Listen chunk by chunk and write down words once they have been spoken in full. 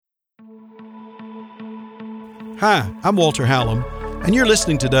Hi, I'm Walter Hallam, and you're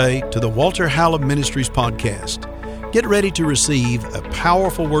listening today to the Walter Hallam Ministries podcast. Get ready to receive a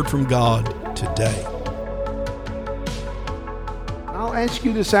powerful word from God today. I'll ask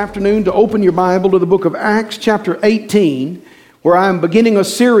you this afternoon to open your Bible to the book of Acts chapter 18, where I'm beginning a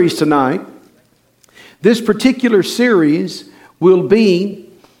series tonight. This particular series will be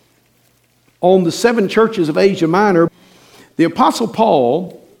on the 7 churches of Asia Minor. The Apostle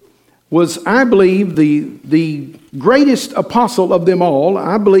Paul was, I believe, the greatest apostle of them all.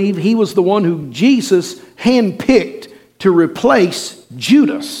 I believe he was the one who Jesus handpicked to replace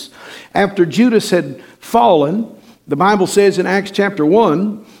Judas. After Judas had fallen, the Bible says in Acts chapter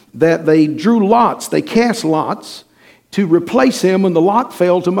 1 that they drew lots, they cast lots to replace him, and the lot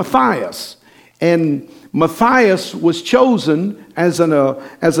fell to Matthias. And Matthias was chosen as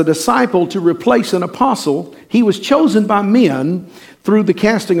a disciple to replace an apostle. He was chosen by men through the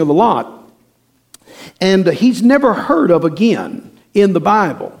casting of the lot. And he's never heard of again in the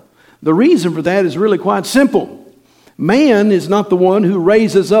Bible. The reason for that is really quite simple. Man is not the one who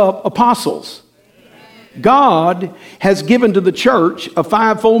raises up apostles. God has given to the church a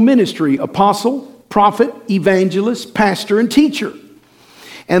fivefold ministry: apostle, prophet, evangelist, pastor, and teacher.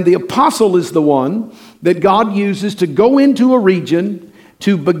 And the apostle is the one that God uses to go into a region,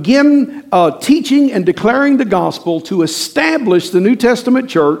 to begin teaching and declaring the gospel, to establish the New Testament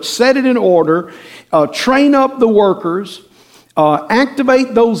church, set it in order, train up the workers,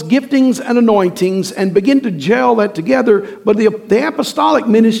 activate those giftings and anointings, and begin to gel that together. But the apostolic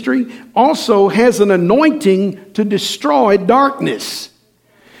ministry also has an anointing to destroy darkness.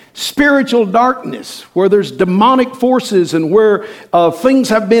 Spiritual darkness, where there's demonic forces and where things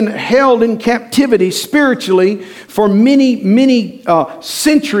have been held in captivity spiritually for many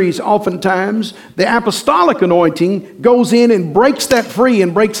centuries oftentimes. The apostolic anointing goes in and breaks that free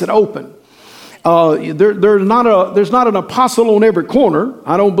and breaks it open. There's not an apostle on every corner.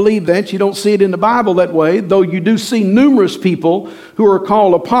 I don't believe that. You don't see it in the Bible that way, though you do see numerous people who are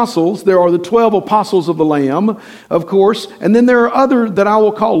called apostles. There are the 12 apostles of the Lamb, of course, and then there are other that I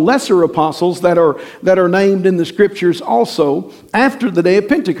will call lesser apostles that are named in the scriptures also after the day of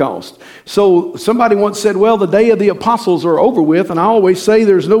Pentecost. So somebody once said, well, the day of the apostles are over with, and I always say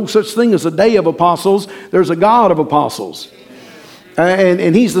there's no such thing as a day of apostles. There's a God of apostles.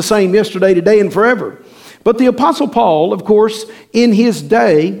 And he's the same yesterday, today, and forever. But the Apostle Paul, of course, in his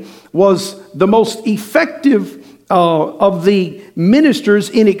day was the most effective of the ministers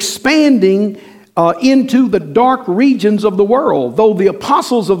in expanding into the dark regions of the world. Though the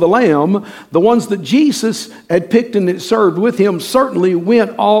apostles of the Lamb, the ones that Jesus had picked and that served with him, certainly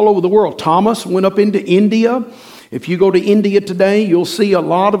went all over the world. Thomas went up into India. If you go to India today, you'll see a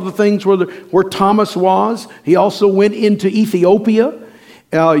lot of the things where Thomas was. He also went into Ethiopia.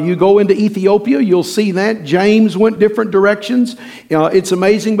 You go into Ethiopia, you'll see that. James went different directions. It's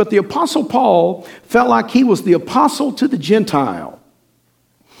amazing. But the Apostle Paul felt like he was the apostle to the Gentile.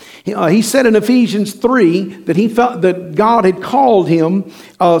 He said in Ephesians 3 that he felt that God had called him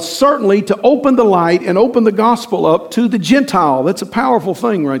certainly to open the light and open the gospel up to the Gentile. That's a powerful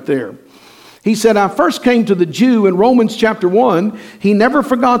thing right there. He said, I first came to the Jew in Romans chapter 1. He never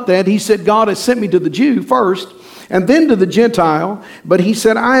forgot that. He said, God has sent me to the Jew first and then to the Gentile. But he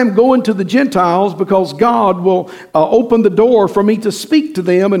said, I am going to the Gentiles because God will open the door for me to speak to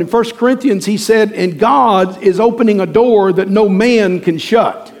them. And in 1 Corinthians, he said, and God is opening a door that no man can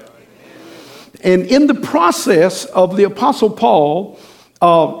shut. And in the process of the Apostle Paul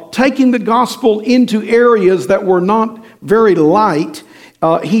taking the gospel into areas that were not very light,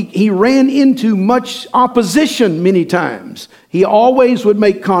 he ran into much opposition many times. He always would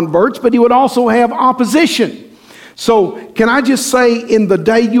make converts, but he would also have opposition. So can I just say, in the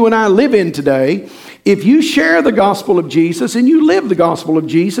day you and I live in today, if you share the gospel of Jesus and you live the gospel of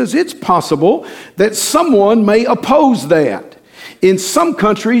Jesus, it's possible that someone may oppose that. In some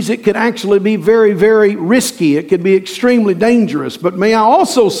countries, it could actually be very, very risky. It could be extremely dangerous. But may I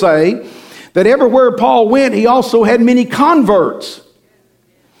also say that everywhere Paul went, he also had many converts.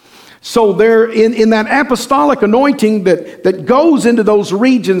 So there, in that apostolic anointing that goes into those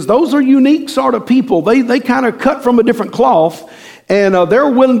regions, those are unique sort of people. They kind of cut from a different cloth, and they're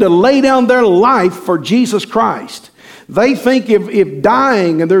willing to lay down their life for Jesus Christ. They think if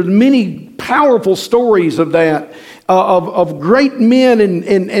dying, and there's many powerful stories of that, of great men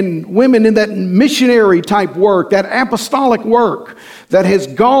and women in that missionary type work, that apostolic work that has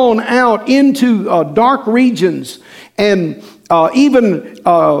gone out into dark regions, and even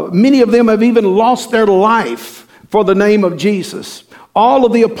many of them have even lost their life for the name of Jesus. All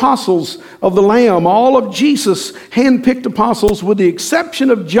of the apostles of the Lamb, all of Jesus' hand-picked apostles, with the exception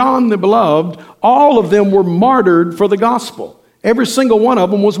of John the Beloved, all of them were martyred for the gospel. Every single one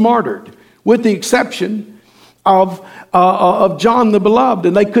of them was martyred, with the exception of John the Beloved,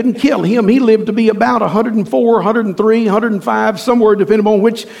 and they couldn't kill him. He lived to be about 104, 103, 105, somewhere, depending on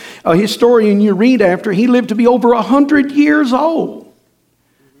which historian you read after. He lived to be over 100 years old.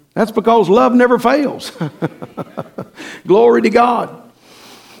 That's because love never fails. Glory to God.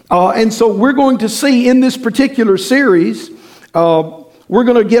 And so we're going to see in this particular series, we're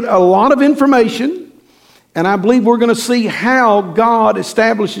going to get a lot of information. And I believe we're going to see how God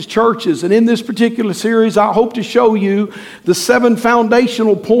establishes churches. And in this particular series, I hope to show you the 7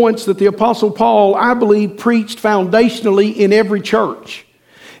 foundational points that the Apostle Paul, I believe, preached foundationally in every church.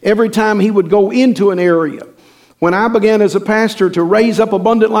 Every time he would go into an area. When I began as a pastor to raise up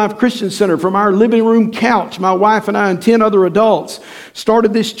Abundant Life Christian Center from our living room couch, my wife and I and 10 other adults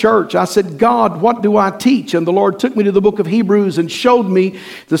started this church. I said, God, what do I teach? And the Lord took me to the book of Hebrews and showed me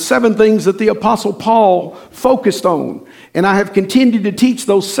the 7 things that the Apostle Paul focused on. And I have continued to teach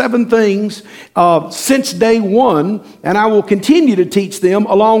those 7 things since day one, and I will continue to teach them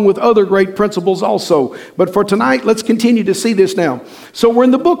along with other great principles also. But for tonight, let's continue to see this now. So we're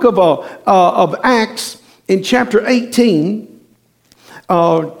in the book of Acts. In chapter 18,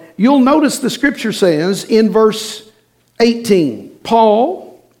 you'll notice the scripture says in verse 18,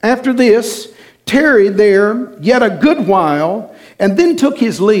 Paul, after this, tarried there yet a good while, and then took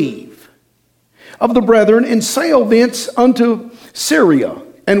his leave of the brethren, and sailed thence unto Syria,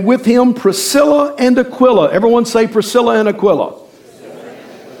 and with him Priscilla and Aquila. Everyone say Priscilla and Aquila.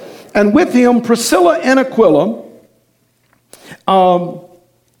 And with him Priscilla and Aquila,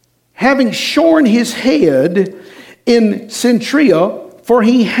 having shorn his head in Centuria, for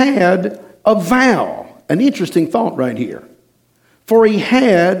he had a vow. An interesting thought right here. For he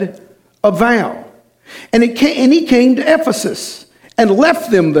had a vow. And he came to Ephesus and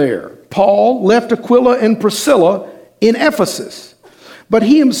left them there. Paul left Aquila and Priscilla in Ephesus. But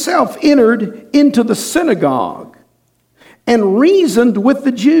he himself entered into the synagogue and reasoned with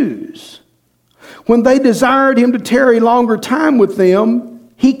the Jews. When they desired him to tarry longer time with them,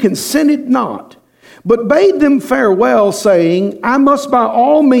 he consented not, but bade them farewell, saying, I must by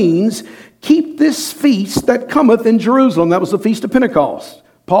all means keep this feast that cometh in Jerusalem. That was the Feast of Pentecost.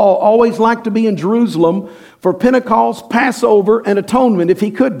 Paul always liked to be in Jerusalem for Pentecost, Passover, and Atonement if he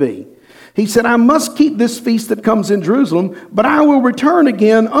could be. He said, I must keep this feast that comes in Jerusalem, but I will return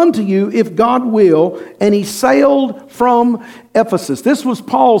again unto you if God will. And he sailed from Ephesus. This was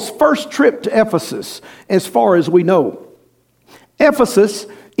Paul's first trip to Ephesus, as far as we know. Ephesus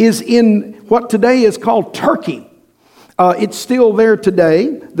is in what today is called Turkey. It's still there today.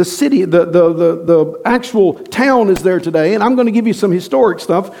 The city, the actual town is there today. And I'm going to give you some historic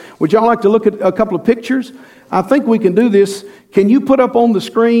stuff. Would y'all like to look at a couple of pictures? I think we can do this. Can you put up on the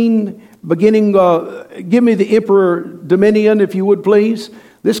screen, beginning, give me the Emperor Domitian, if you would please.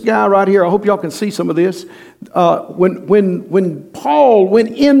 This guy right here, I hope y'all can see some of this. When Paul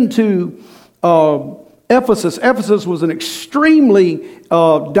went into Ephesus was an extremely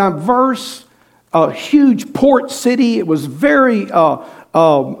diverse, huge port city. It was very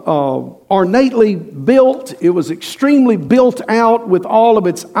ornately built. It was extremely built out with all of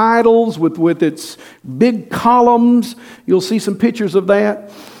its idols, with its big columns. You'll see some pictures of that.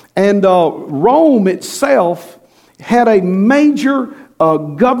 And Rome itself had a major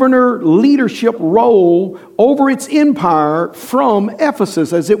governor leadership role over its empire from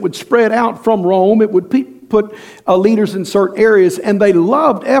Ephesus. As it would spread out from Rome, it would put leaders in certain areas, and they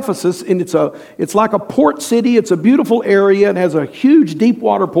loved Ephesus. And it's like a port city. It's a beautiful area. It has a huge deep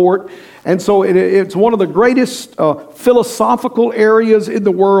water port, and so it's one of the greatest philosophical areas in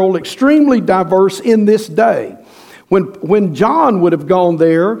the world. Extremely diverse in this day. When John would have gone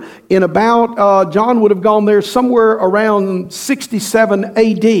there, John would have gone there somewhere around 67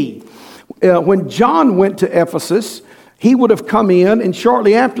 A.D. When John went to Ephesus, he would have come in, and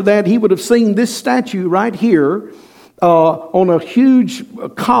shortly after that, he would have seen this statue right here on a huge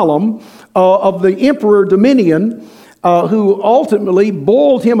column of the Emperor Domitian, who ultimately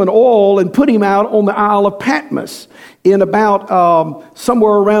boiled him in oil and put him out on the Isle of Patmos in about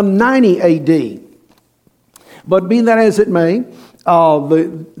somewhere around 90 A.D. But be that as it may,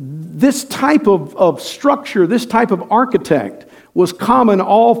 this type of structure, this type of architect was common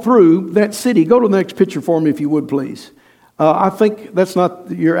all through that city. Go to the next picture for me, if you would, please. I think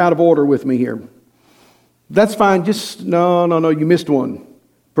you're out of order with me here. That's fine. No, you missed one.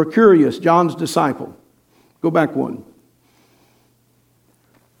 Procurius, John's disciple. Go back one.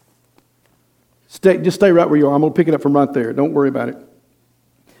 Just stay right where you are. I'm going to pick it up from right there. Don't worry about it.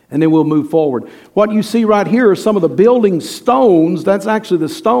 and then we'll move forward. What you see right here are some of the building stones. That's actually the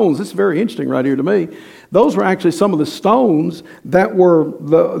stones. This is very interesting right here to me. Those were actually some of the stones that were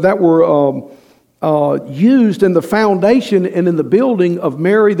used in the foundation and in the building of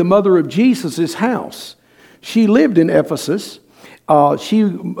Mary, the mother of Jesus' house. She lived in Ephesus. She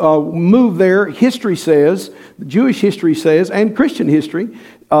moved there, history says, Jewish history says, and Christian history.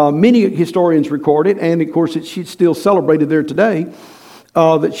 Many historians record it, and of course she's still celebrated there today,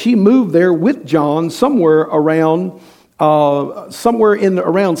 that she moved there with John somewhere in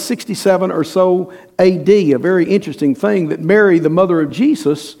around 67 or so AD. A very interesting thing that Mary, the mother of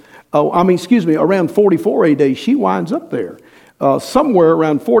Jesus, around 44 AD, she winds up there. Somewhere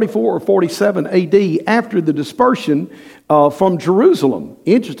around 44 or 47 AD after the dispersion from Jerusalem.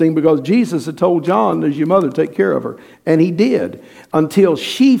 Interesting, because Jesus had told John, "There's your mother, take care of her." And he did, until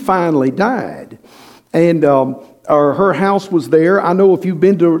she finally died. And her house was there. I know if you've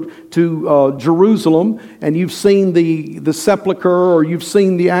been to Jerusalem and you've seen the sepulcher, or you've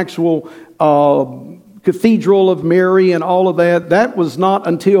seen the actual Cathedral of Mary and all of that, that was not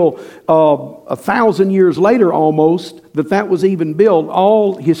until 1,000 years later almost that was even built.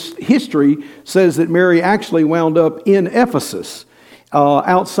 All history says that Mary actually wound up in Ephesus,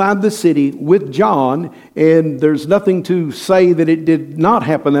 outside the city with John, and there's nothing to say that it did not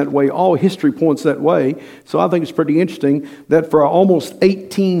happen that way. All history points that way. So I think it's pretty interesting that for almost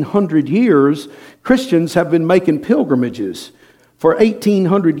 1,800 years, Christians have been making pilgrimages for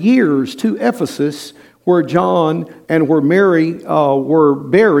 1,800 years to Ephesus, where John and where Mary were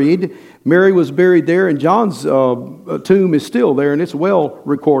buried. Mary was buried there, and John's tomb is still there, and it's well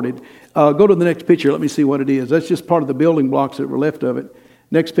recorded. Go to the next picture. Let me see what it is. That's just part of the building blocks that were left of it.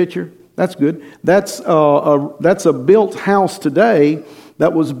 Next picture. That's good. That's a built house today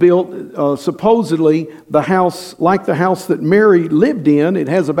that was built, supposedly the house, like the house that Mary lived in. It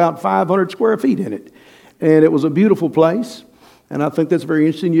has about 500 square feet in it, and it was a beautiful place. And I think that's very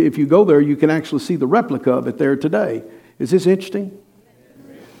interesting. If you go there, you can actually see the replica of it there today. Is this interesting?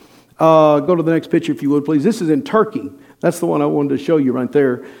 Go to the next picture, if you would, please. This is in Turkey. That's the one I wanted to show you right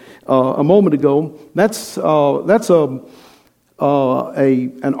there a moment ago. That's an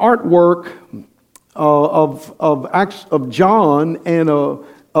artwork of John and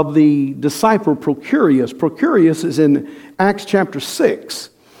of the disciple Procurius. Procurius is in Acts chapter 6.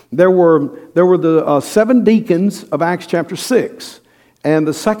 There were the 7 deacons of Acts chapter 6, and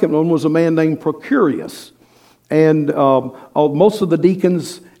the second one was a man named Procurius. And most of the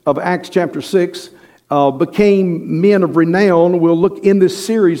deacons of Acts chapter 6 became men of renown. We'll look in this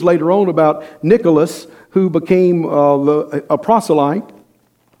series later on about Nicholas, who became a proselyte,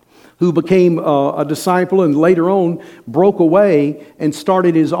 who became a disciple, and later on broke away and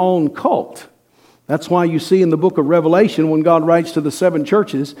started his own cult. That's why you see in the book of Revelation, when God writes to the 7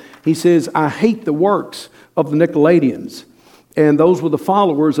 churches, he says, "I hate the works of the Nicolaitans." And those were the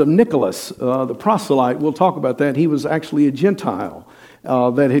followers of Nicholas, the proselyte. We'll talk about that. He was actually a Gentile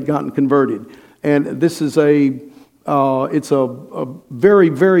that had gotten converted. And this is it's a very,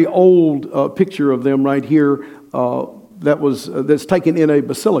 very old picture of them right here that's taken in a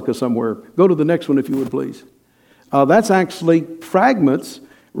basilica somewhere. Go to the next one, if you would, please. That's actually fragments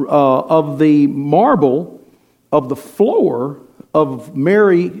of the marble of the floor of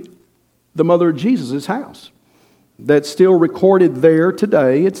Mary, the mother of Jesus' house. That's still recorded there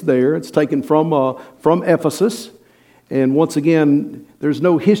today. It's there. It's taken from Ephesus. And once again, there's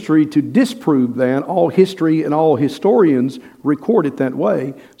no history to disprove that. All history and all historians record it that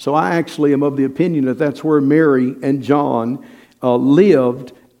way. So I actually am of the opinion that that's where Mary and John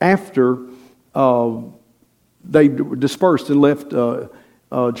lived after they dispersed and left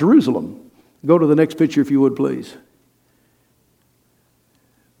Jerusalem. Go to the next picture, if you would, please.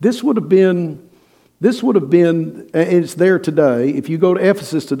 This would have been, and it's there today. If you go to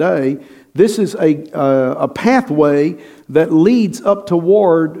Ephesus today, this is a pathway that leads up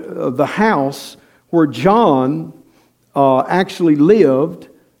toward the house where John actually lived,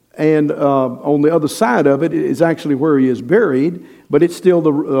 and on the other side of it is actually where he is buried. But it's still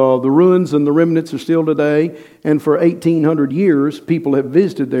the ruins and the remnants are still today. And for 1,800 years, people have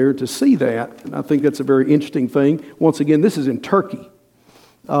visited there to see that. And I think that's a very interesting thing. Once again, this is in Turkey.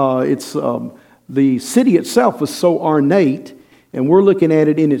 The city itself was so ornate, and we're looking at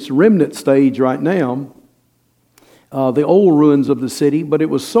it in its remnant stage right now, the old ruins of the city. But it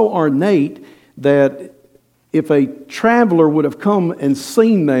was so ornate that if a traveler would have come and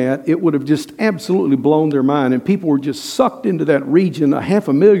seen that, it would have just absolutely blown their mind. And people were just sucked into that region.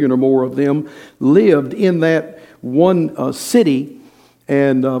 500,000 or more of them lived in that one city.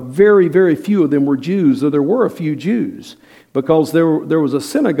 And very, very few of them were Jews, though there were a few Jews, because there was a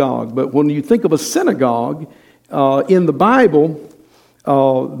synagogue. But when you think of a synagogue in the Bible,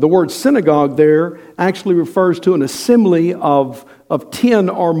 the word synagogue there actually refers to an assembly of 10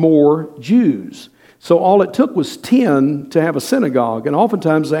 or more Jews. So all it took was 10 to have a synagogue. And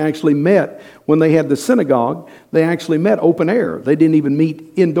oftentimes they actually met, when they had the synagogue, they actually met open air. They didn't even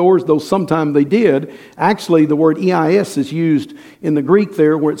meet indoors, though sometimes they did. Actually, the word eis is used in the Greek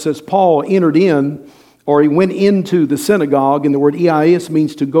there, where it says Paul entered in, or he went into the synagogue, and the word eis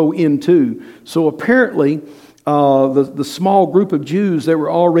means to go into. So apparently, the small group of Jews that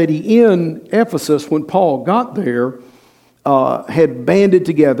were already in Ephesus when Paul got there had banded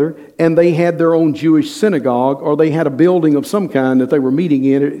together, and they had their own Jewish synagogue, or they had a building of some kind that they were meeting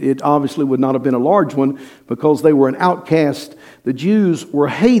in. It obviously would not have been a large one, because they were an outcast. The Jews were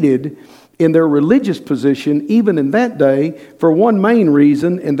hated in their religious position, even in that day, for one main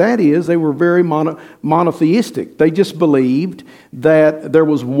reason, and that is they were very monotheistic. They just believed that there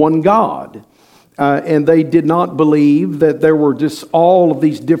was one God. And they did not believe that there were just all of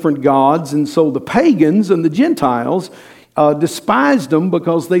these different gods. And so the pagans and the Gentiles despised them,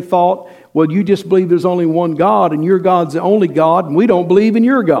 because they thought, well, you just believe there's only one God, and your God's the only God, and we don't believe in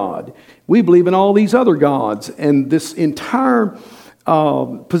your God. We believe in all these other gods. And this entire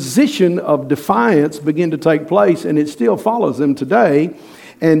position of defiance began to take place, and it still follows them today.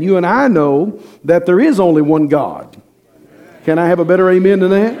 And you and I know that there is only one God. Can I have a better amen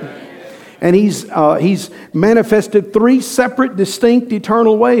than that? And he's manifested three separate, distinct,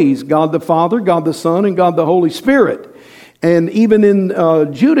 eternal ways: God the Father, God the Son, and God the Holy Spirit. And even in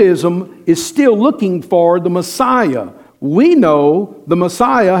Judaism is still looking for the Messiah. We know the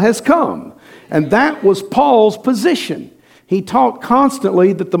Messiah has come. And that was Paul's position. He taught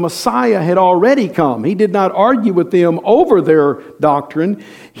constantly that the Messiah had already come. He did not argue with them over their doctrine.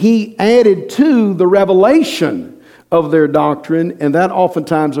 He added to the revelation of their doctrine, and that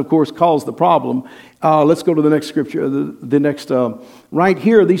oftentimes, of course, caused the problem. Let's go to the next scripture. Right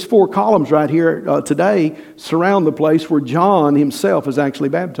here, these four columns right here today surround the place where John himself is actually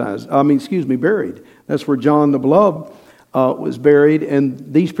buried. That's where John the Beloved was buried,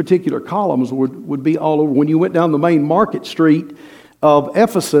 and these particular columns would be all over. When you went down the main market street of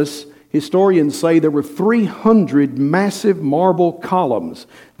Ephesus, historians say there were 300 massive marble columns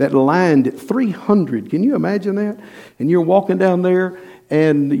that lined it. 300. Can you imagine that? And you're walking down there,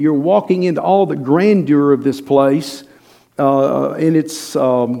 and you're walking into all the grandeur of this place in its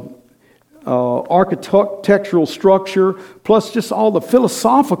architectural structure, plus just all the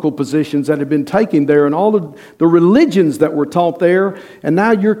philosophical positions that had been taken there, and all the religions that were taught there. And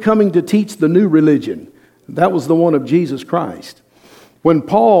now you're coming to teach the new religion. That was the one of Jesus Christ. When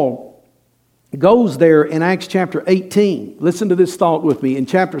Paul goes there in Acts chapter 18. Listen to this thought with me. In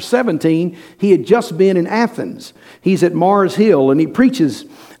chapter 17, he had just been in Athens. He's at Mars Hill, and he preaches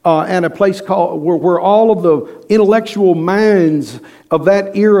at a place called where all of the intellectual minds of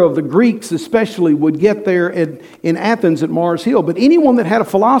that era of the Greeks especially would get there in Athens at Mars Hill. But anyone that had a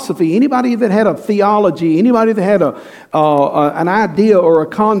philosophy, anybody that had a theology, anybody that had an idea or a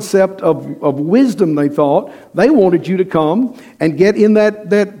concept of wisdom, they thought, they wanted you to come and get in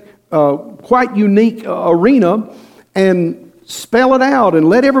that quite unique arena and spell it out and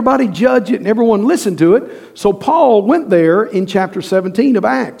let everybody judge it and everyone listen to it. So Paul went there in chapter 17 of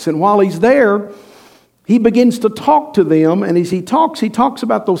Acts, and while he's there, he begins to talk to them, and as he talks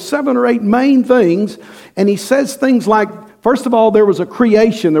about those 7 or 8 main things, and he says things like, first of all, there was a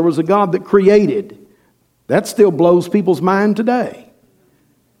creation, there was a God that created. That still blows people's mind today.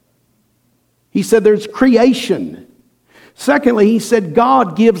 He said there's creation. Secondly, he said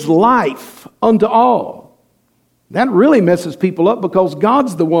God gives life unto all. That really messes people up, because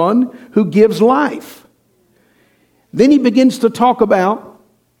God's the one who gives life. Then he begins to talk about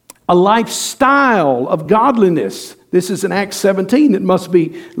a lifestyle of godliness. This is in Acts 17 that must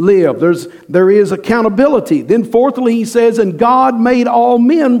be lived. There is accountability. Then fourthly, he says, and God made all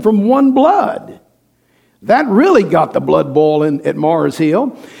men from one blood. That really got the blood boiling at Mars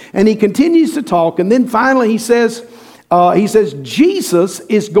Hill. And he continues to talk, and then finally he says Jesus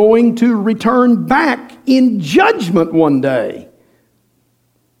is going to return back in judgment one day.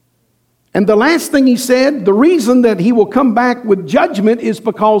 And the last thing he said, the reason that he will come back with judgment is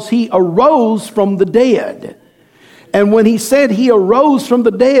because he arose from the dead. And when he said he arose from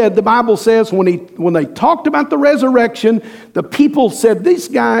the dead, the Bible says when they talked about the resurrection, the people said, this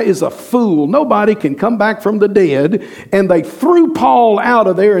guy is a fool. Nobody can come back from the dead. And they threw Paul out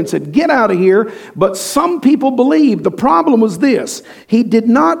of there and said, get out of here. But some people believed. The problem was this. He did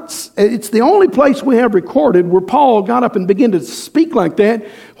not, it's the only place we have recorded where Paul got up and began to speak like that,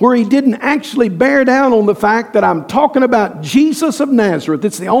 where he didn't actually bear down on the fact that I'm talking about Jesus of Nazareth.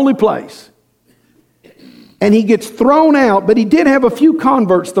 It's the only place. And he gets thrown out, but he did have a few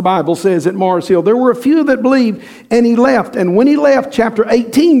converts, the Bible says, at Mars Hill. There were a few that believed, and he left. And when he left, chapter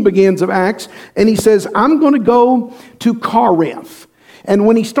 18 begins of Acts, and he says, I'm going to go to Corinth. And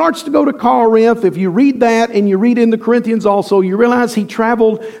when he starts to go to Corinth, if you read that, and you read in the Corinthians also, you realize he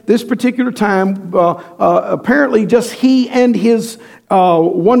traveled this particular time, apparently just he and his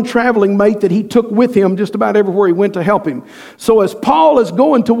one traveling mate that he took with him just about everywhere he went to help him. So as Paul is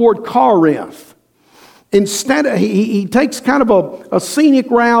going toward Corinth, instead, he takes kind of a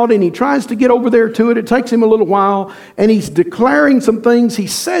scenic route, and he tries to get over there to it. It takes him a little while, and he's declaring some things. He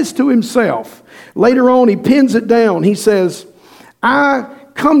says to himself, later on he pins it down. He says, I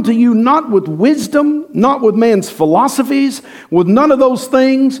come to you not with wisdom, not with man's philosophies, with none of those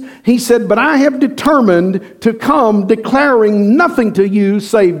things. He said, but I have determined to come declaring nothing to you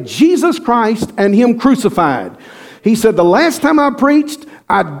save Jesus Christ and Him crucified. He said, the last time I preached,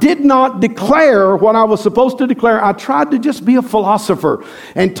 I did not declare what I was supposed to declare. I tried to just be a philosopher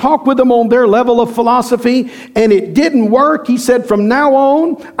and talk with them on their level of philosophy, and it didn't work. He said, from now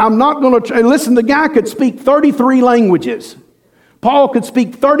on, I'm not going to... Listen, the guy could speak 33 languages. Paul could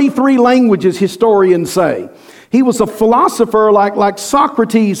speak 33 languages, historians say. He was a philosopher like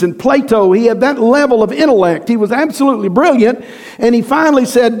Socrates and Plato. He had that level of intellect. He was absolutely brilliant. And he finally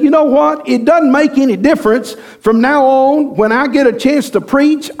said, you know what? It doesn't make any difference. From now on, when I get a chance to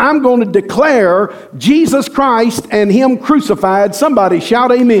preach, I'm going to declare Jesus Christ and Him crucified. Somebody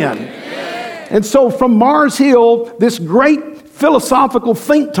shout amen. And so from Mars Hill, this great philosophical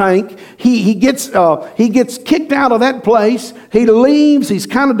think tank, he gets kicked out of that place. He leaves. He's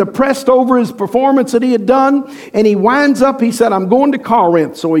kind of depressed over his performance that he had done, and he winds up, he said, I'm going to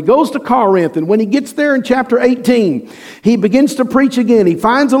Corinth. So he goes to Corinth, and when he gets there in chapter 18, he begins to preach again. He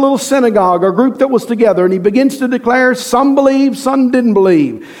finds a little synagogue, a group that was together, and he begins to declare, some believed, some didn't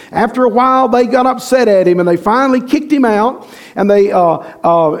believe. After a while, they got upset at him, and they finally kicked him out, and they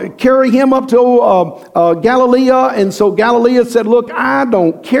carry him up to Galilee. And so Galilee said, look, I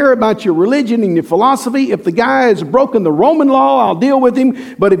don't care about your religion and your philosophy. If the guy has broken the Roman law, I'll deal with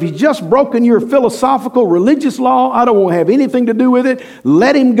him. But if he's just broken your philosophical religious law, I don't want to have anything to do with it.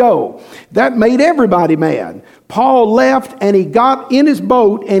 Let him go. That made everybody mad. Paul left, and he got in his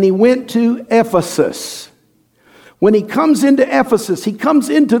boat, and he went to Ephesus. When he comes into Ephesus, he comes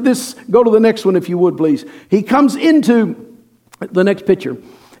into this, go to the next one if you would, please. He comes into the next picture.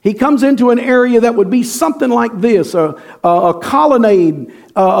 He comes into an area that would be something like this, a colonnade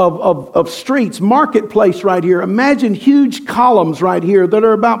of streets, marketplace right here. Imagine huge columns right here that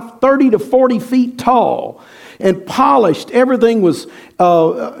are about 30 to 40 feet tall and polished. Everything was,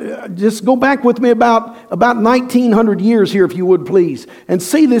 just go back with me about 1900 years here, if you would, please, and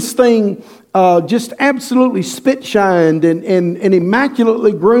see this thing just absolutely spit-shined and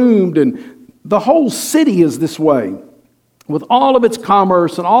immaculately groomed, and the whole city is this way, with all of its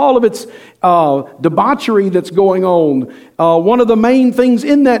commerce and all of its debauchery that's going on. One of the main things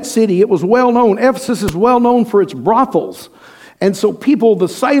in that city, it was well known. Ephesus is well known for its brothels. And so people, the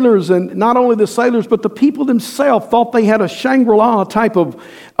sailors, and not only the sailors, but the people themselves thought they had a Shangri-La type of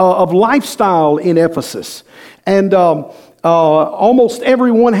lifestyle in Ephesus. And almost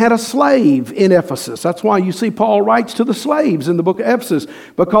everyone had a slave in Ephesus. That's why you see Paul writes to the slaves in the book of Ephesus,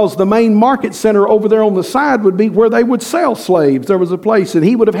 because the main market center over there on the side would be where they would sell slaves. There was a place, and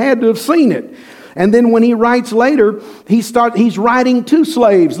he would have had to have seen it. And then when he writes later, he's writing to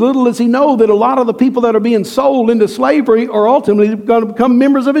slaves. Little does he know that a lot of the people that are being sold into slavery are ultimately going to become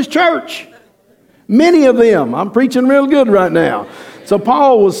members of his church. Many of them. I'm preaching real good right now. So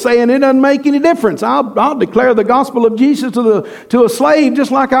Paul was saying it doesn't make any difference. I'll declare the gospel of Jesus to a slave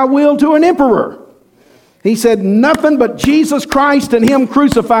just like I will to an emperor. He said nothing but Jesus Christ and Him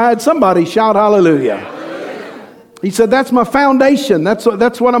crucified. Somebody shout hallelujah. He said that's my foundation. That's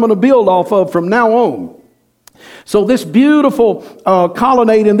what I'm going to build off of from now on. So this beautiful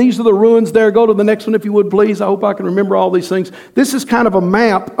colonnade, and these are the ruins there. Go to the next one if you would, please. I hope I can remember all these things. This is kind of a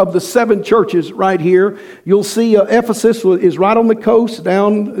map of the 7 churches right here. You'll see Ephesus is right on the coast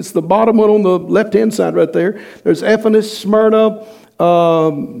down. It's the bottom one on the left-hand side right there. There's Ephesus, Smyrna.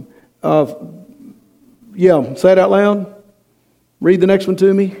 Say it out loud. Read the next one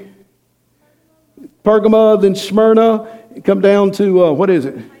to me. Pergama, then Smyrna, come down to, what is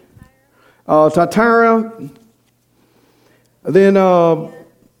it? Thyatira. Then,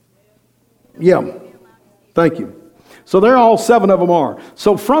 thank you. So they're all 7 of them are.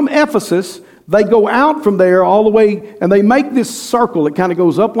 So from Ephesus, they go out from there all the way, and they make this circle. It kind of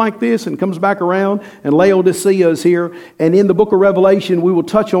goes up like this and comes back around, and Laodicea is here. And in the book of Revelation, we will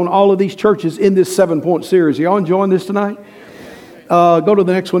touch on all of these churches in this 7-point series. Are y'all enjoying this tonight? Go to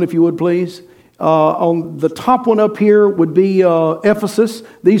the next one if you would, please. On the top one up here would be Ephesus.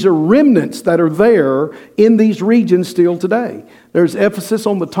 These are remnants that are there in these regions still today. There's Ephesus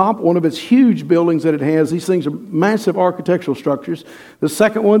on the top, one of its huge buildings that it has. These things are massive architectural structures. The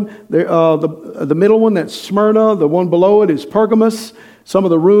second one, the middle one, that's Smyrna. The one below it is Pergamos. Some of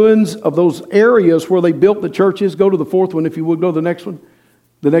the ruins of those areas where they built the churches. Go to the fourth one if you would. Go to the next one.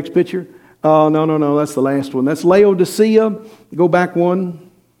 The next picture. No, that's the last one. That's Laodicea. Go back one.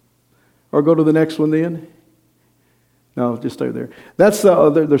 Or go to the next one then. No, just stay there. That's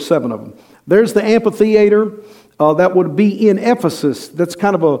there's 7 of them. There's the amphitheater that would be in Ephesus. That's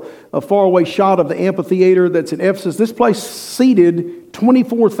kind of a faraway shot of the amphitheater that's in Ephesus. This place seated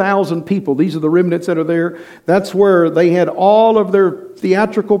 24,000 people. These are the remnants that are there. That's where they had all of their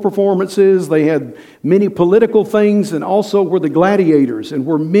theatrical performances. They had many political things, and also were the gladiators, and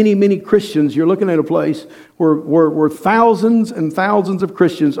were many, many Christians. You're looking at a place where thousands and thousands of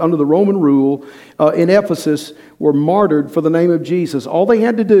Christians under the Roman rule in Ephesus were martyred for the name of Jesus. All they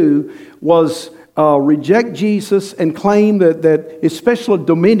had to do was reject Jesus and claim that especially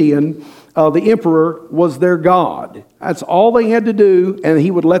Domitian, the emperor, was their God. That's all they had to do, and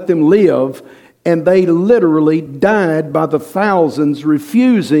he would let them live. And they literally died by the thousands,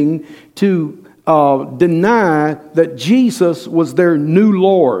 refusing to deny that Jesus was their new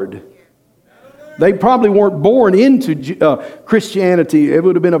Lord. They probably weren't born into Christianity. It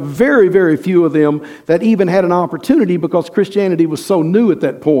would have been a very, very few of them that even had an opportunity, because Christianity was so new at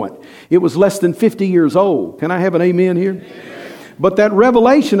that point. It was less than 50 years old. Can I have an amen here? Amen. But that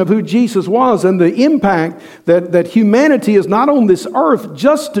revelation of who Jesus was and the impact that humanity is not on this earth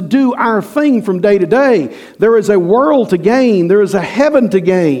just to do our thing from day to day. There is a world to gain. There is a heaven to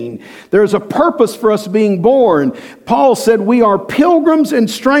gain. There is a purpose for us being born. Paul said we are pilgrims and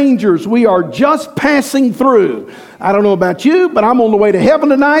strangers. We are just passing through. I don't know about you, but I'm on the way to heaven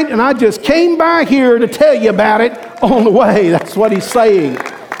tonight, and I just came by here to tell you about it on the way. That's what he's saying.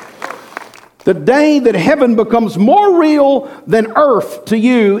 The day that heaven becomes more real than earth to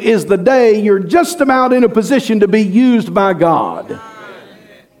you is the day you're just about in a position to be used by God.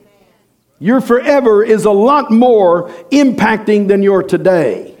 Your forever is a lot more impacting than your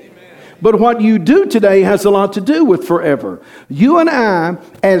today. But what you do today has a lot to do with forever. You and I,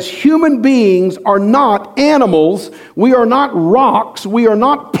 as human beings, are not animals. We are not rocks. We are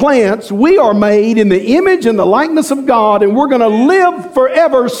not plants. We are made in the image and the likeness of God, and we're going to live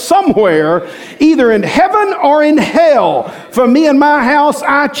forever somewhere, either in heaven or in hell. For me and my house,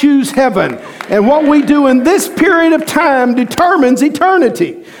 I choose heaven. And what we do in this period of time determines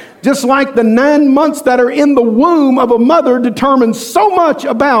eternity. Just like the 9 months that are in the womb of a mother determine so much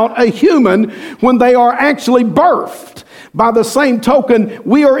about a human when they are actually birthed. By the same token,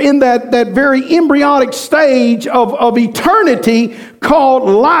 we are in that very embryonic stage of eternity called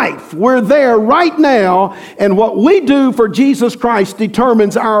life. We're there right now, and what we do for Jesus Christ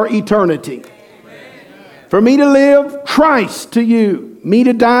determines our eternity. For me to live, Christ to you. Me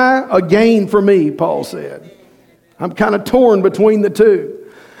to die, a gain for me, Paul said. I'm kind of torn between the two.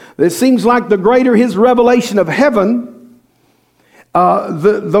 It seems like the greater his revelation of heaven,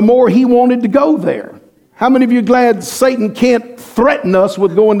 the more he wanted to go there. How many of you are glad Satan can't threaten us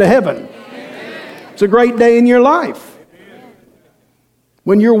with going to heaven? It's a great day in your life.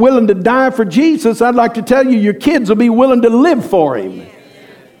 When you're willing to die for Jesus, I'd like to tell you, your kids will be willing to live for him.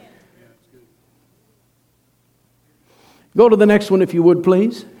 Go to the next one if you would,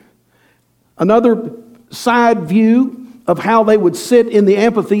 please. Another side view of how they would sit in the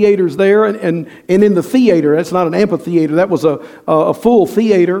amphitheaters there and in the theater. That's not an amphitheater. That was a full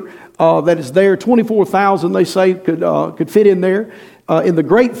theater that is there. 24,000, they say, could fit in there. In the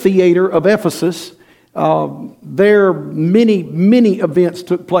great theater of Ephesus, there many, many events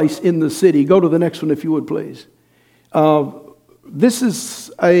took place in the city. Go to the next one if you would, please. This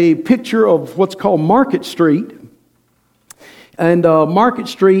is a picture of what's called Market Street. And Market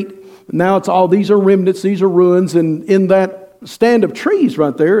Street, now it's all, these are remnants, these are ruins, and in that stand of trees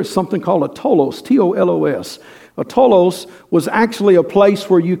right there is something called a tolos, T-O-L-O-S. Tolos was actually a place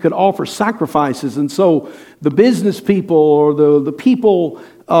where you could offer sacrifices. And so the business people or the people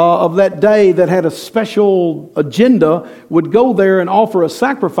of that day that had a special agenda would go there and offer a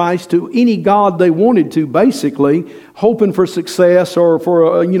sacrifice to any god they wanted to, basically, hoping for success or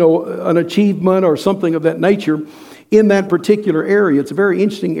for an achievement or something of that nature in that particular area. It's a very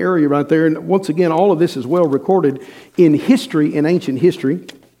interesting area right there. And once again, all of this is well recorded in history, in ancient history,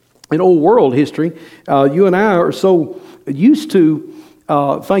 in old world history. You and I are so used to,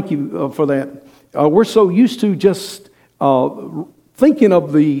 thank you for that, we're so used to just thinking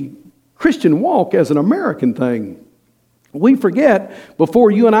of the Christian walk as an American thing. We forget,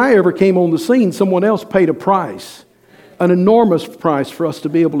 before you and I ever came on the scene, someone else paid a price, an enormous price for us to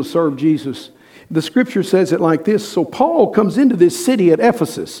be able to serve Jesus. The scripture says it like this. So Paul comes into this city at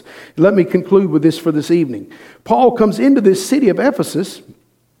Ephesus. Let me conclude with this for this evening. Paul comes into this city of Ephesus.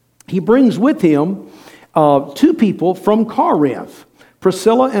 He brings with him two people from Corinth,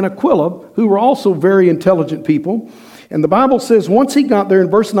 Priscilla and Aquila, who were also very intelligent people. And the Bible says once he got there in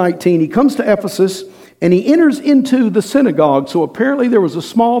verse 19, he comes to Ephesus and he enters into the synagogue. So apparently there was a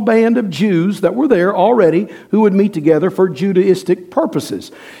small band of Jews that were there already who would meet together for Judaistic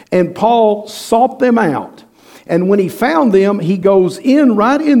purposes. And Paul sought them out. And when he found them, he goes in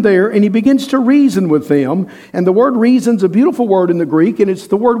right in there and he begins to reason with them. And the word reason's a beautiful word in the Greek, and it's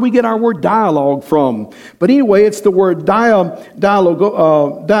the word we get our word dialogue from. But anyway, it's the word dialogomai,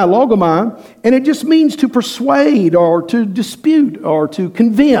 and it just means to persuade or to dispute or to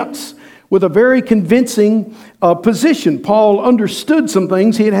convince with a very convincing position. Paul understood some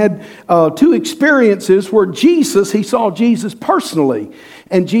things. He had two experiences where he saw Jesus personally.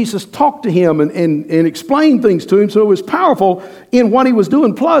 And Jesus talked to him and explained things to him. So it was powerful in what he was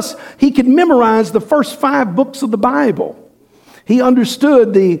doing. Plus, he could memorize the first 5 books of the Bible. He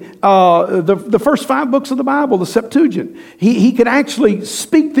understood the first 5 books of the Bible, the Septuagint. He could actually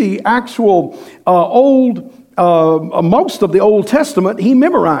speak the actual most of the Old Testament he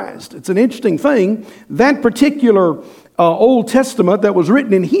memorized. It's an interesting thing. That particular Old Testament that was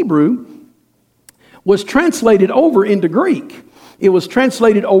written in Hebrew was translated over into Greek. It was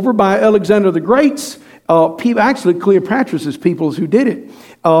translated over by Alexander the Great's actually Cleopatra's peoples who did it,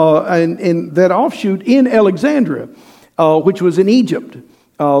 and that offshoot in Alexandria, which was in Egypt.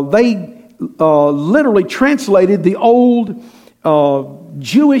 They literally translated the old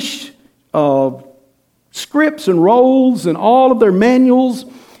Jewish scripts and rolls and all of their manuals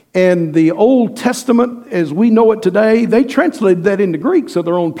and the Old Testament as we know it today. They translated that into Greek so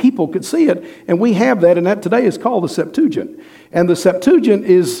their own people could see it, and we have that, and that today is called the Septuagint. And the Septuagint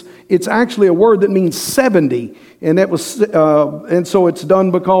it's actually a word that means 70, and that was and so it's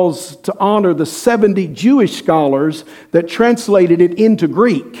done because to honor the 70 Jewish scholars that translated it into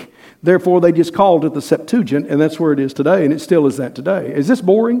Greek. Therefore, they just called it the Septuagint, and that's where it is today, and it still is that today. Is this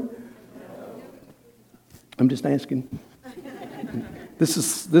boring? I'm just asking. This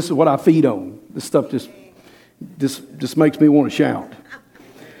is what I feed on. This stuff just makes me want to shout.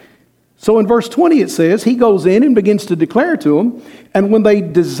 So in verse 20 it says, he goes in and begins to declare to them, and when they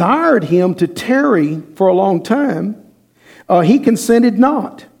desired him to tarry for a long time, he consented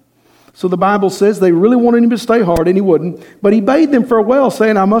not. So the Bible says they really wanted him to stay hard, and he wouldn't. But he bade them farewell,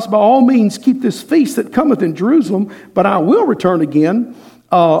 saying, I must by all means keep this feast that cometh in Jerusalem, but I will return again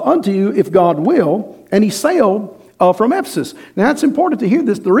unto you if God will. And he sailed from Ephesus. Now it's important to hear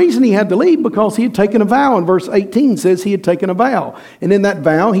this. The reason he had to leave because he had taken a vow. In verse 18 says he had taken a vow. And in that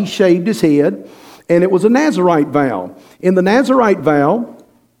vow he shaved his head, and it was a Nazirite vow. In the Nazirite vow,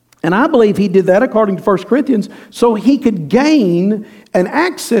 and I believe he did that according to 1 Corinthians, so he could gain an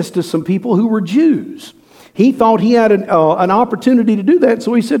access to some people who were Jews. He thought he had an opportunity to do that,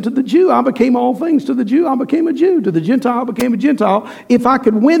 so he said to the Jew, I became all things to the Jew, I became a Jew. To the Gentile, I became a Gentile, if I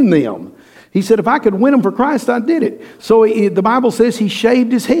could win them. He said, if I could win them for Christ, I did it. So the Bible says he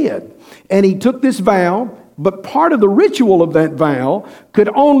shaved his head, and he took this vow, but part of the ritual of that vow could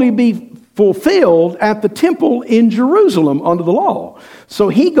only be fulfilled at the temple in Jerusalem under the law. So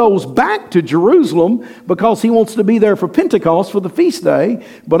he goes back to Jerusalem because he wants to be there for Pentecost for the feast day,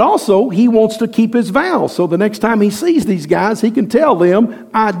 but also he wants to keep his vow. So the next time he sees these guys, he can tell them,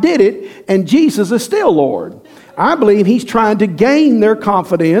 I did it, and Jesus is still Lord. I believe he's trying to gain their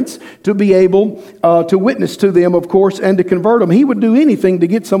confidence to be able to witness to them, of course, and to convert them. He would do anything to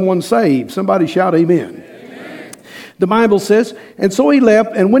get someone saved. Somebody shout amen. The Bible says, and so he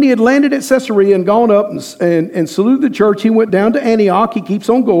left, and when he had landed at Caesarea and gone up and saluted the church, he went down to Antioch. He keeps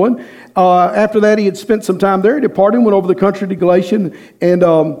on going. After that, he had spent some time there. He departed and went over the country to Galatia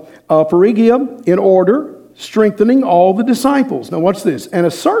and Phrygia in order, strengthening all the disciples. Now watch this. And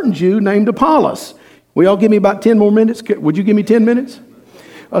a certain Jew named Apollos Will y'all give me about 10 more minutes? Would you give me 10 minutes?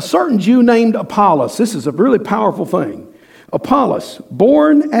 A certain Jew named Apollos. This is a really powerful thing. Apollos,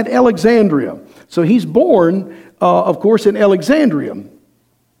 born at Alexandria. So he's born, of course, in Alexandria.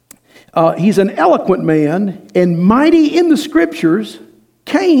 He's an eloquent man and mighty in the scriptures,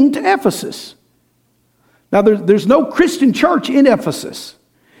 came to Ephesus. Now, there's no Christian church in Ephesus.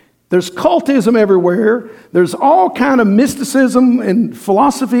 There's cultism everywhere. There's all kind of mysticism and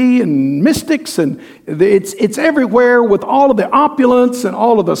philosophy and mystics, and it's everywhere with all of the opulence and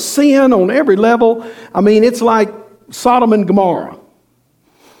all of the sin on every level. I mean, it's like Sodom and Gomorrah.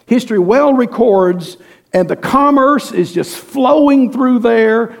 History well records, and the commerce is just flowing through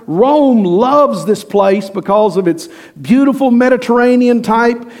there. Rome loves this place because of its beautiful Mediterranean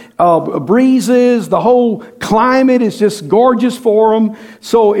type breezes. The whole climate is just gorgeous for them.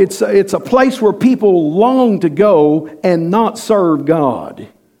 So it's a place where people long to go and not serve God.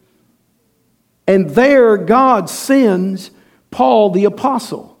 And there God sends Paul the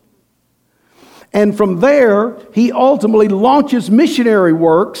apostle. And from there, he ultimately launches missionary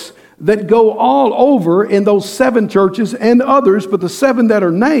works that go all over in those 7 churches and others, but the 7 that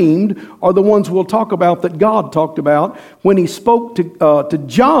are named are the ones we'll talk about that God talked about when he spoke to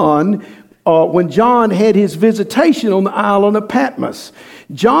John when John had his visitation on the island of Patmos.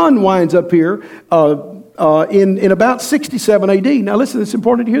 John winds up here in about 67 AD. Now listen, it's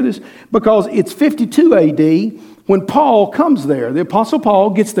important to hear this because it's 52 AD when Paul comes there. The Apostle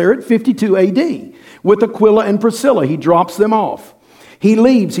Paul gets there at 52 AD with Aquila and Priscilla. He drops them off. He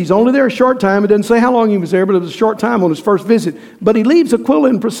leaves. He's only there a short time. It doesn't say how long he was there, but it was a short time on his first visit. But he leaves Aquila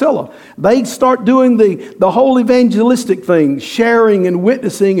and Priscilla. They start doing the whole evangelistic thing, sharing and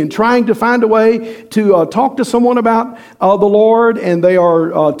witnessing and trying to find a way to talk to someone about the Lord. And they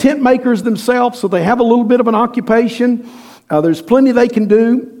are tent makers themselves, so they have a little bit of an occupation. There's plenty they can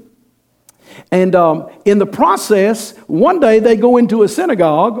do. And in the process, one day they go into a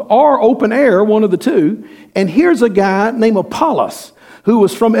synagogue or open air, one of the two, and here's a guy named Apollos, who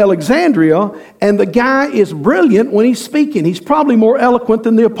was from Alexandria, and the guy is brilliant when he's speaking. He's probably more eloquent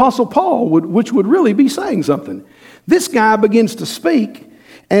than the Apostle Paul, which would really be saying something. This guy begins to speak,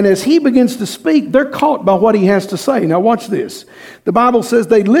 and as he begins to speak, they're caught by what he has to say. Now watch this. The Bible says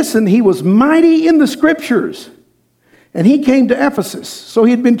they listened. He was mighty in the scriptures, and he came to Ephesus. So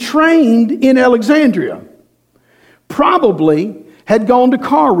he had been trained in Alexandria. Probably had gone to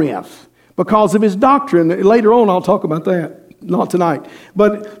Corinth because of his doctrine. Later on, I'll talk about that. Not tonight,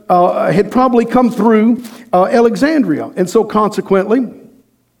 but had probably come through Alexandria. And so consequently,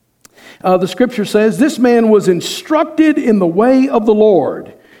 the scripture says, this man was instructed in the way of the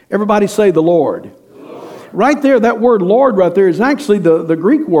Lord. Everybody say the Lord. The Lord. Right there, that word Lord right there is actually the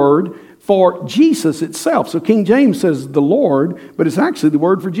Greek word for Jesus itself. So King James says the Lord, but it's actually the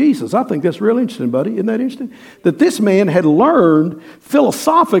word for Jesus. I think that's real interesting, buddy. Isn't that interesting? That this man had learned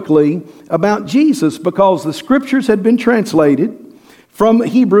philosophically about Jesus because the scriptures had been translated from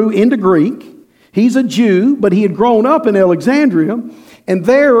Hebrew into Greek. He's a Jew, but he had grown up in Alexandria. And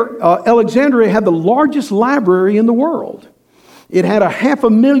there, Alexandria had the largest library in the world. It had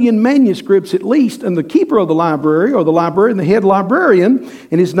 500,000 manuscripts at least, and the keeper of the library, or the librarian, the head librarian,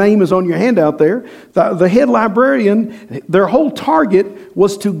 and his name is on your handout there, the head librarian, their whole target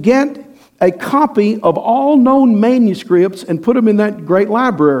was to get a copy of all known manuscripts and put them in that great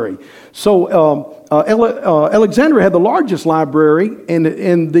library. So Alexandria had the largest library,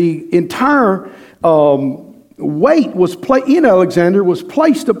 and the entire weight was in Alexandria was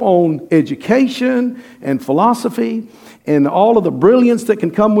placed upon education and philosophy and all of the brilliance that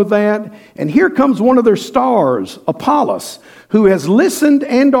can come with that. And here comes one of their stars, Apollos, who has listened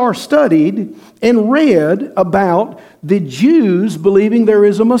and or studied and read about the Jews believing there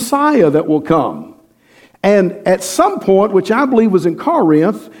is a Messiah that will come. And at some point, which I believe was in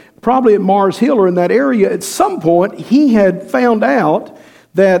Corinth, probably at Mars Hill or in that area, at some point he had found out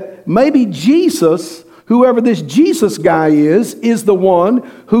that maybe Jesus, whoever this Jesus guy is the one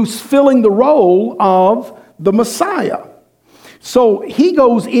who's filling the role of the Messiah. So he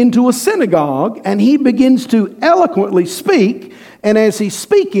goes into a synagogue and he begins to eloquently speak. And as he's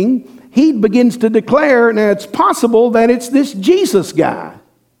speaking, he begins to declare, now it's possible that it's this Jesus guy.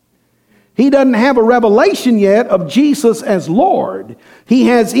 He doesn't have a revelation yet of Jesus as Lord. He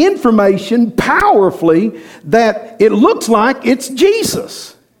has information powerfully that it looks like it's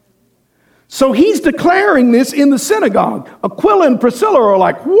Jesus. So he's declaring this in the synagogue. Aquila and Priscilla are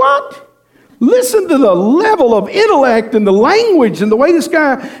like, what? Listen to the level of intellect and the language and the way this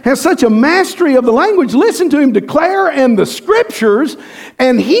guy has such a mastery of the language. Listen to him declare and the scriptures.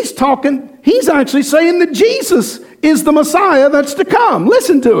 And he's actually saying that Jesus is the Messiah that's to come.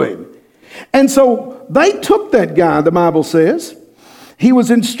 Listen to him. And so they took that guy, the Bible says. He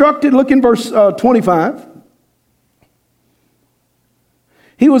was instructed, look in verse 25.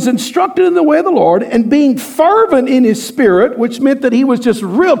 He was instructed in the way of the Lord, and being fervent in his spirit, which meant that he was just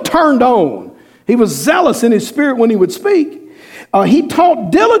real turned on. He was zealous in his spirit when he would speak. He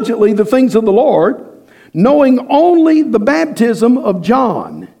taught diligently the things of the Lord, knowing only the baptism of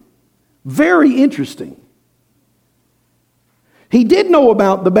John. Very interesting. He did know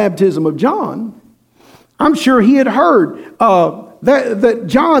about the baptism of John. I'm sure he had heard that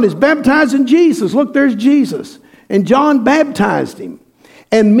John is baptizing Jesus. Look, there's Jesus. And John baptized him.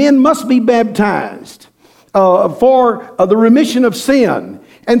 And men must be baptized for the remission of sin.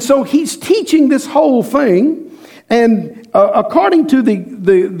 And so he's teaching this whole thing. And according to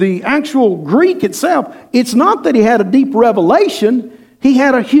the actual Greek itself, it's not that he had a deep revelation. He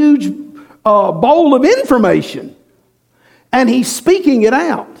had a huge bowl of information. And he's speaking it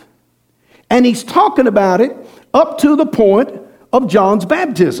out. And he's talking about it up to the point of John's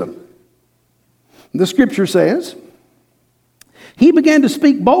baptism. The scripture says, he began to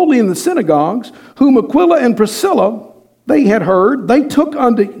speak boldly in the synagogues, whom Aquila and Priscilla, they had heard. They took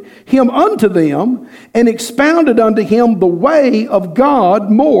him unto them and expounded unto him the way of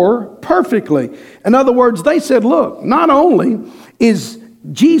God more perfectly. In other words, they said, look, not only is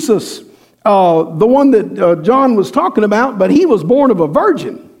Jesus the one that John was talking about, but he was born of a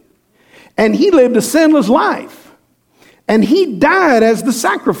virgin. And he lived a sinless life. And he died as the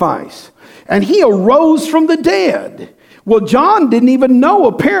sacrifice. And he arose from the dead. Well, John didn't even know,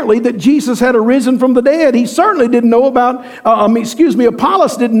 apparently, that Jesus had arisen from the dead. He certainly didn't know about,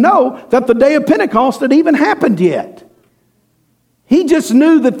 Apollos didn't know that the day of Pentecost had even happened yet. He just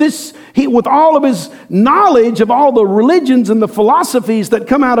knew that with all of his knowledge of all the religions and the philosophies that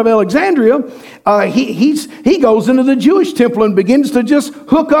come out of Alexandria, he goes into the Jewish temple and begins to just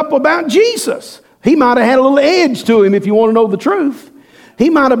hook up about Jesus. He might have had a little edge to him, if you want to know the truth. He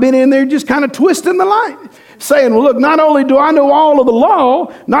might have been in there just kind of twisting the light, saying, well, look, not only do I know all of the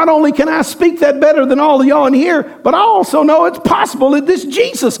law, not only can I speak that better than all of y'all in here, but I also know it's possible that this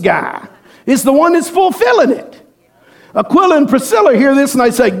Jesus guy is the one that's fulfilling it. Aquila and Priscilla hear this and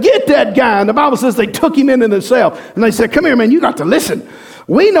they say, get that guy. And the Bible says they took him into the cell. And they said, come here, man, you got to listen.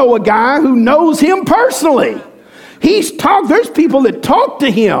 We know a guy who knows him personally. There's people that talk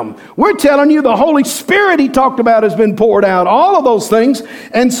to him. We're telling you the Holy Spirit he talked about has been poured out. All of those things.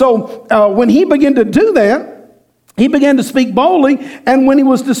 And so when he began to do that, he began to speak boldly. And when he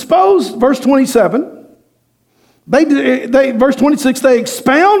was disposed, verse 27, verse 26, they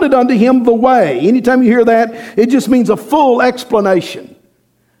expounded unto him the way. Anytime you hear that, it just means a full explanation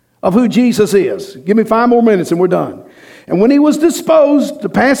of who Jesus is. Give me 5 more minutes and we're done. And when he was disposed to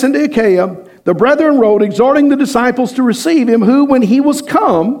pass into Achaia, the brethren wrote, exhorting the disciples to receive him, who, when he was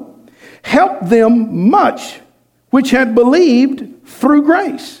come, helped them much, which had believed through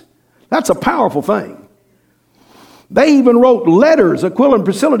grace. That's a powerful thing. They even wrote letters. Aquila and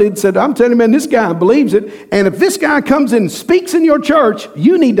Priscilla did, said, I'm telling you, man, this guy believes it. And if this guy comes in and speaks in your church,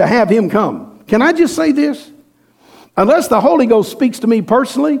 you need to have him come. Can I just say this? Unless the Holy Ghost speaks to me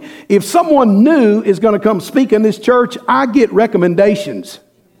personally, if someone new is going to come speak in this church, I get recommendations.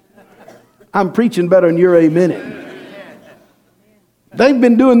 I'm preaching better than you're amening. They've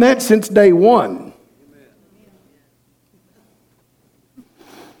been doing that since day one.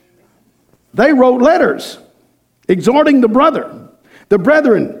 They wrote letters exhorting the brethren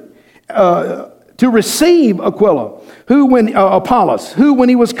to receive Aquila, Apollos, who when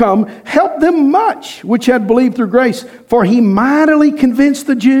he was come, helped them much, which had believed through grace, for he mightily convinced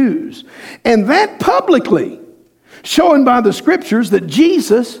the Jews, and that publicly, showing by the scriptures that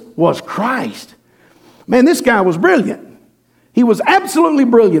Jesus was Christ. Man, this guy was brilliant. He was absolutely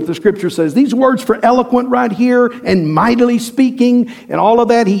brilliant, the scripture says. These words for eloquent right here and mightily speaking and all of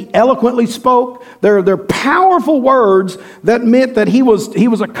that, he eloquently spoke. They're powerful words that meant that he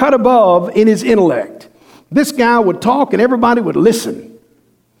was a cut above in his intellect. This guy would talk and everybody would listen.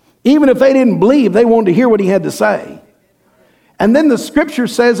 Even if they didn't believe, they wanted to hear what he had to say. And then the scripture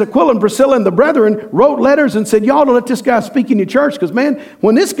says Aquila and Priscilla and the brethren wrote letters and said, y'all don't let this guy speak in your church because, man,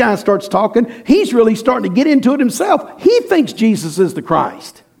 when this guy starts talking, he's really starting to get into it himself. He thinks Jesus is the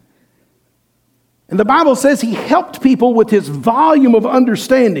Christ. And the Bible says he helped people with his volume of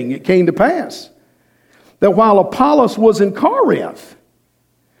understanding. It came to pass that while Apollos was in Corinth,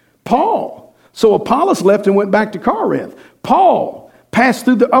 so Apollos left and went back to Corinth. Paul passed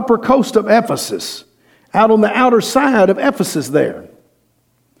through the upper coast of Ephesus, out on the outer side of Ephesus there.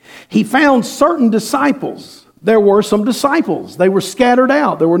 He found certain disciples. There were some disciples. They were scattered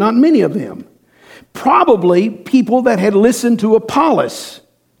out. There were not many of them. Probably people that had listened to Apollos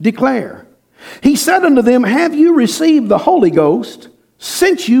declare. He said unto them, have you received the Holy Ghost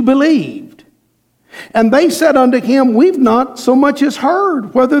since you believed? And they said unto him, we've not so much as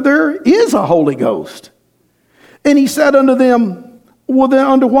heard whether there is a Holy Ghost. And he said unto them, well, then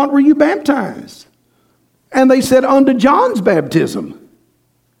unto what were you baptized? And they said, unto John's baptism.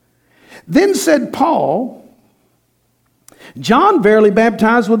 Then said Paul, John verily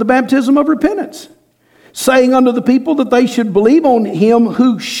baptized with the baptism of repentance, saying unto the people that they should believe on him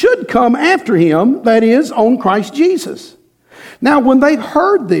who should come after him, that is, on Christ Jesus. Now, when they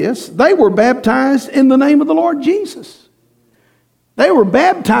heard this, they were baptized in the name of the Lord Jesus. They were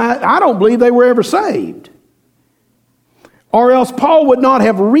baptized. I don't believe they were ever saved. Or else Paul would not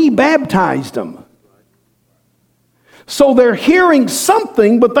have rebaptized them. So they're hearing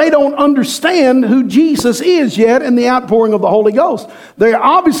something, but they don't understand who Jesus is yet in the outpouring of the Holy Ghost. They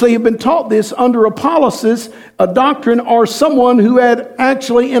obviously have been taught this under Apollos, a doctrine, or someone who had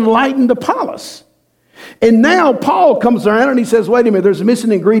actually enlightened Apollos. And now Paul comes around and he says, wait a minute, there's a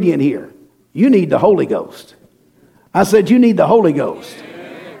missing ingredient here. You need the Holy Ghost. I said, you need the Holy Ghost.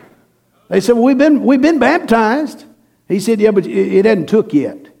 They said, well, we've been baptized. He said, yeah, but it hadn't took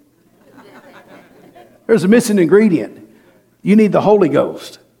yet. There's a missing ingredient. You need the Holy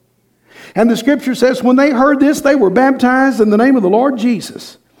Ghost. And the scripture says, when they heard this, they were baptized in the name of the Lord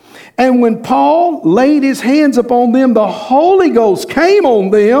Jesus. And when Paul laid his hands upon them, the Holy Ghost came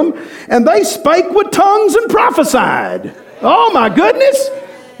on them, and they spake with tongues and prophesied. Oh my goodness!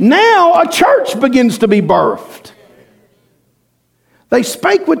 Now a church begins to be birthed. They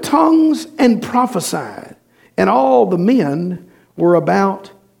spake with tongues and prophesied. And all the men were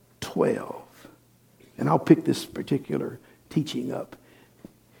about 12. And I'll pick this particular teaching up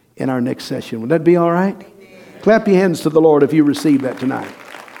in our next session. Would that be all right? Amen. Clap your hands to the Lord if you receive that tonight.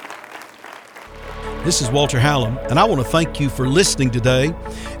 This is Walter Hallam, and I want to thank you for listening today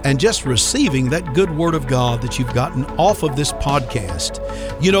and just receiving that good word of God that you've gotten off of this podcast.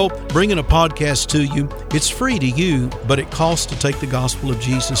 You know, bringing a podcast to you, it's free to you, but it costs to take the gospel of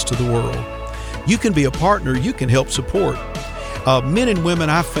Jesus to the world. You can be a partner. You can help support. Men and women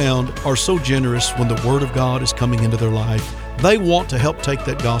I found are so generous when the Word of God is coming into their life. They want to help take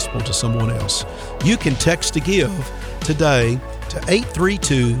that gospel to someone else. You can text to give today to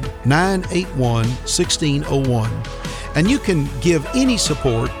 832-981-1601. And you can give any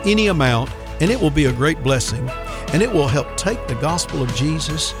support, any amount, and it will be a great blessing. And it will help take the gospel of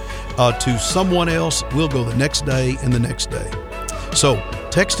Jesus to someone else. We'll go the next day and the next day. So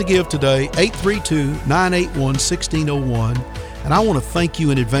text to give today, 832-981-1601. And I want to thank you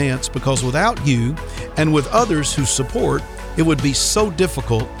in advance, because without you and with others who support, it would be so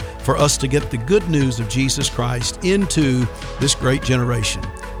difficult for us to get the good news of Jesus Christ into this great generation.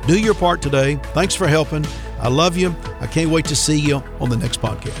 Do your part today. Thanks for helping. I love you. I can't wait to see you on the next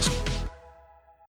podcast.